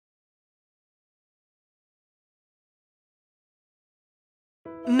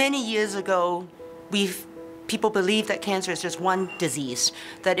Many years ago, people believed that cancer is just one disease,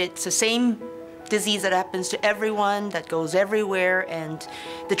 that it's the same disease that happens to everyone, that goes everywhere, and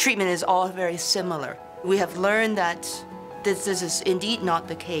the treatment is all very similar. We have learned that this is indeed not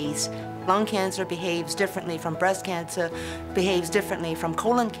the case. Lung cancer behaves differently from breast cancer, behaves differently from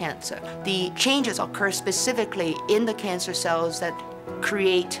colon cancer. The changes occur specifically in the cancer cells that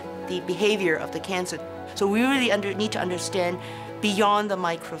create the behavior of the cancer. So we really need to understand beyond the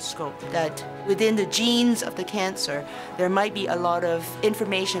microscope that within the genes of the cancer, there might be a lot of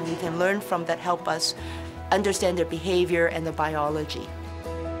information we can learn from that help us understand their behavior and the biology.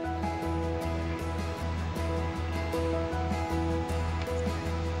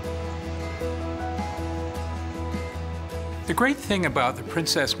 The great thing about the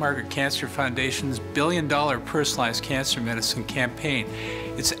Princess Margaret Cancer Foundation's billion-dollar personalized cancer medicine campaign,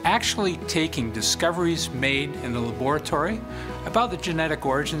 it's actually taking discoveries made in the laboratory about the genetic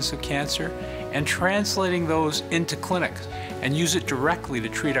origins of cancer and translating those into clinics and use it directly to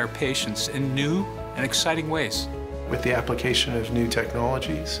treat our patients in new and exciting ways. With the application of new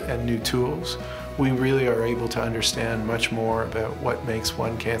technologies and new tools, we really are able to understand much more about what makes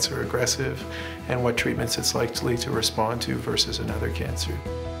one cancer aggressive and what treatments it's likely to respond to versus another cancer.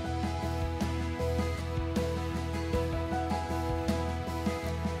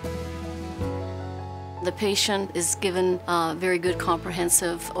 The patient is given a very good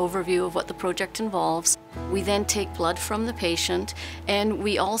comprehensive overview of what the project involves. We then take blood from the patient, and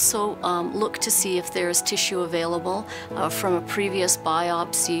we also look to see if there is tissue available from a previous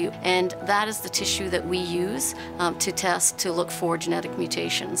biopsy, and that is the tissue that we use to test to look for genetic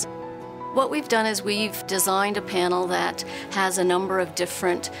mutations. What we've done is we've designed a panel that has a number of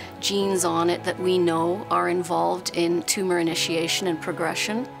different genes on it that we know are involved in tumor initiation and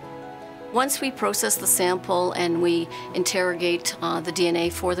progression. Once we process the sample and we interrogate the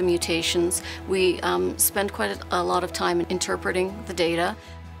DNA for the mutations, we spend quite a lot of time interpreting the data.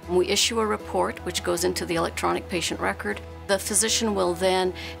 We issue a report which goes into the electronic patient record. The physician will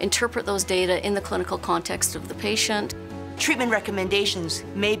then interpret those data in the clinical context of the patient. Treatment recommendations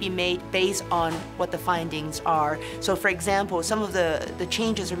may be made based on what the findings are. So for example, some of the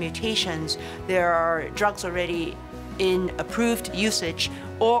changes or mutations, there are drugs already in approved usage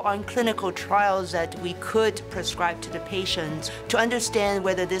or on clinical trials that we could prescribe to the patients to understand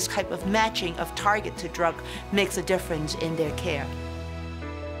whether this type of matching of target to drug makes a difference in their care.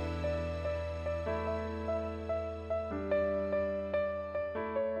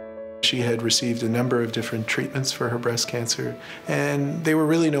 She had received a number of different treatments for her breast cancer, and they were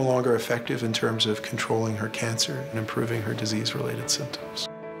really no longer effective in terms of controlling her cancer and improving her disease-related symptoms.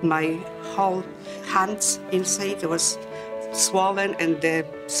 My whole hands inside was swollen and the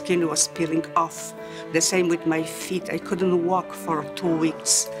skin was peeling off. The same with my feet. I couldn't walk for 2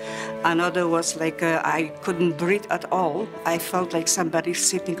 weeks. Another was like I couldn't breathe at all. I felt like somebody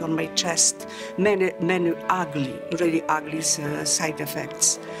sitting on my chest. Many ugly, really ugly side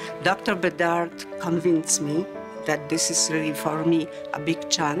effects. Dr. Bedard convinced me that this is really for me a big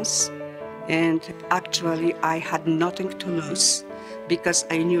chance. And actually I had nothing to lose, because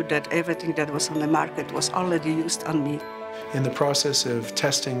I knew that everything that was on the market was already used on me. In the process of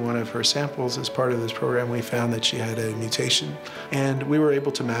testing one of her samples as part of this program, we found that she had a mutation, and we were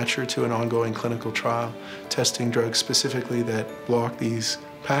able to match her to an ongoing clinical trial, testing drugs specifically that block these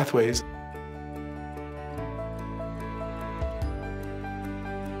pathways.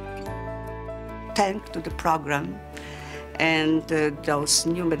 Thanks to the program and those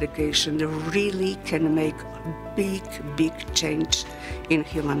new medications really can make a big change in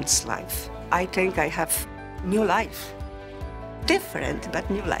humans' life. I think I have new life. Different, but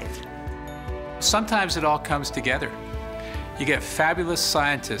new life. Sometimes it all comes together. You get fabulous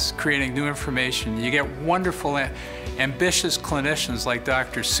scientists creating new information. You get wonderful, ambitious clinicians like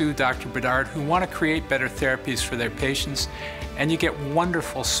Dr. Sue, Dr. Bedard, who want to create better therapies for their patients, and you get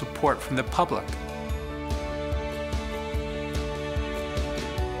wonderful support from the public.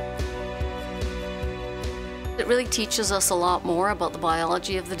 It really teaches us a lot more about the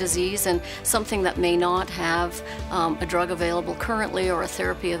biology of the disease, and something that may not have a drug available currently or a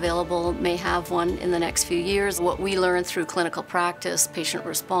therapy available may have one in the next few years. What we learn through clinical practice, patient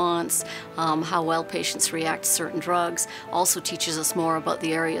response, how well patients react to certain drugs, also teaches us more about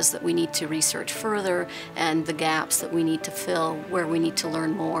the areas that we need to research further and the gaps that we need to fill, where we need to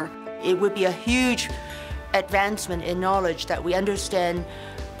learn more. It would be a huge advancement in knowledge that we understand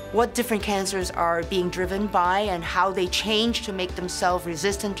what different cancers are being driven by and how they change to make themselves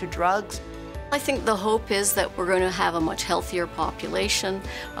resistant to drugs. I think the hope is that we're going to have a much healthier population.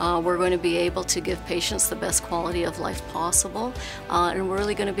 We're going to be able to give patients the best quality of life possible, and we're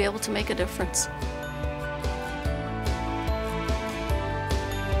really going to be able to make a difference.